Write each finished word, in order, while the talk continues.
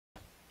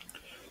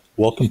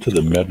Welcome to the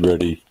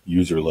MedReady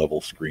user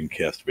level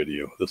screencast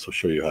video. This will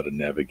show you how to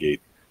navigate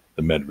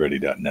the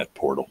MedReady.net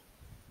portal.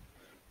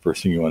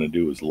 First thing you want to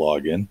do is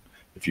log in.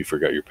 If you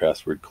forgot your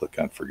password, click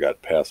on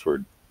Forgot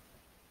Password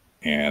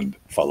and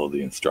follow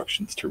the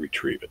instructions to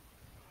retrieve it.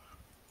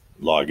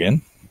 Log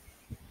in.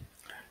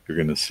 You're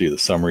going to see the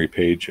summary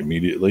page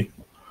immediately,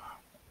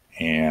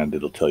 and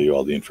it'll tell you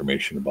all the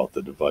information about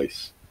the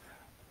device.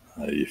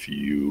 If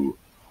you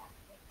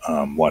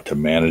want to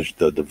manage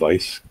the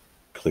device,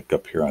 click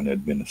up here on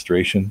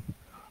Administration,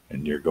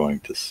 and you're going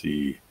to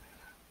see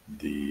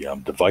the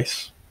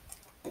device,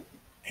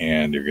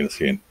 and you're going to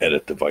see an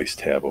Edit Device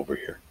tab over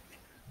here.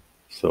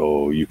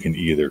 So you can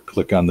either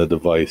click on the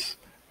device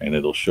and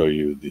it'll show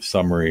you the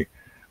summary,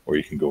 or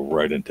you can go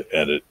right into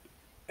Edit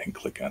and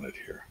click on it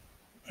here,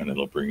 and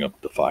it'll bring up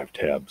the 5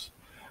 tabs.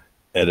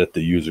 Edit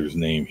the user's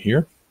name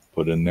here,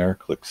 put in there,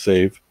 click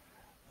Save.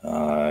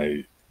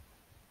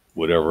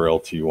 Whatever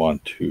else you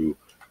want to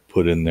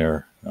put in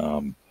there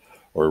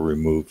or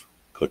remove,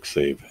 click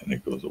Save, and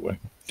it goes away.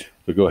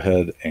 So go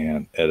ahead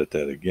and edit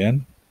that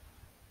again,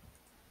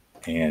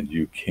 and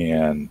you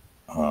can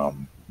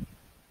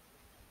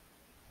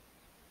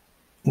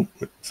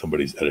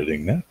somebody's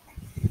editing that.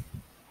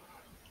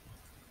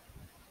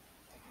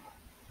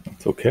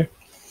 That's okay.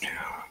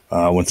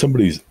 When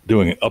somebody's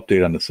doing an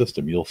update on the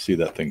system, you'll see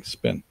that thing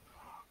spin.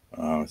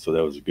 So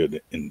that was a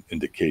good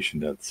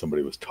indication that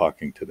somebody was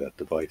talking to that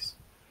device.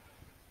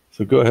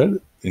 So go ahead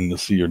and you'll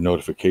see your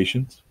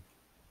notifications.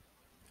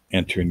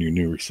 Enter in your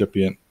new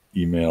recipient,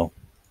 email,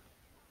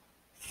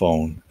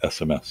 phone,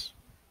 SMS.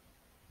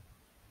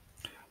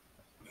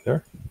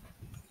 There.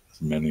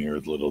 As many or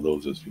as little of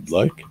those as you'd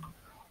like.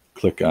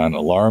 Click on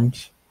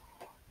alarms.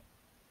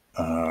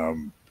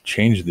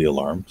 Change the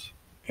alarms.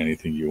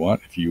 Anything you want.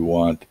 If you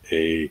want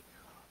to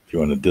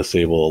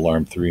disable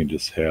alarm 3 and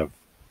just have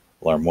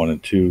alarm 1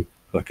 and 2,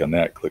 click on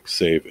that, click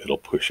Save. It'll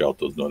push out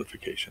those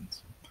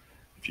notifications.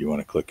 If you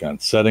want to click on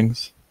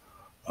settings,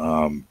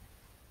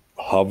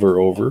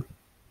 hover over,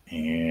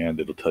 and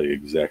it'll tell you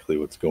exactly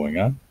what's going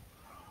on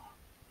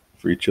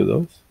for each of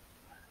those.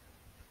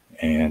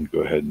 And go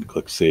ahead and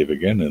click Save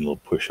again, and it'll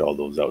push all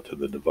those out to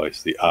the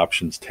device. The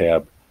Options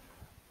tab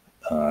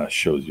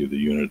shows you the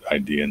unit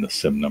ID and the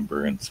SIM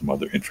number and some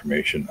other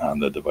information on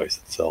the device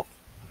itself.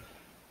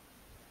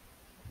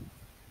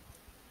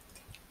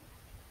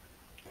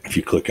 If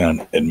you click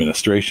on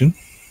Administration,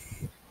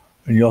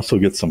 and you also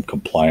get some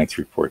compliance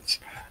reports.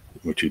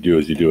 What you do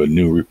is you do a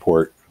new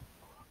report,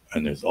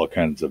 and there's all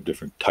kinds of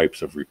different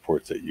types of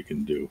reports that you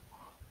can do.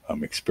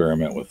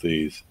 Experiment with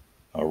these.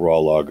 A raw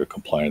log, a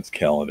compliance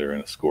calendar,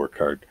 and a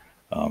scorecard.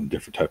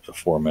 Different types of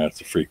formats,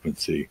 the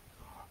frequency,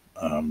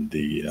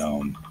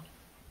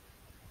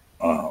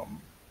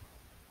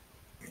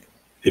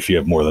 if you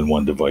have more than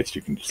one device,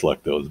 you can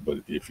select those, but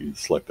if you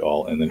select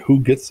all, and then who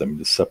gets them,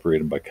 just separate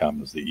them by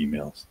commas, the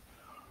emails.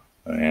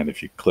 And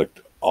if you clicked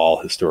all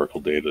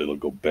historical data, it'll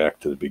go back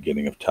to the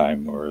beginning of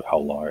time, or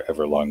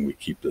however long we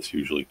keep this,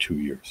 usually 2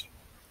 years.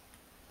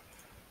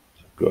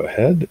 So go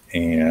ahead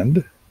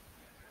and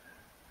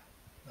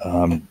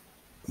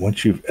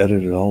once you've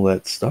edited all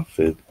that stuff,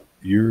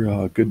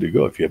 you're good to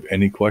go. If you have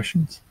any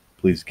questions,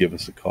 please give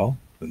us a call,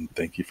 and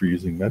thank you for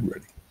using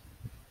MedReady.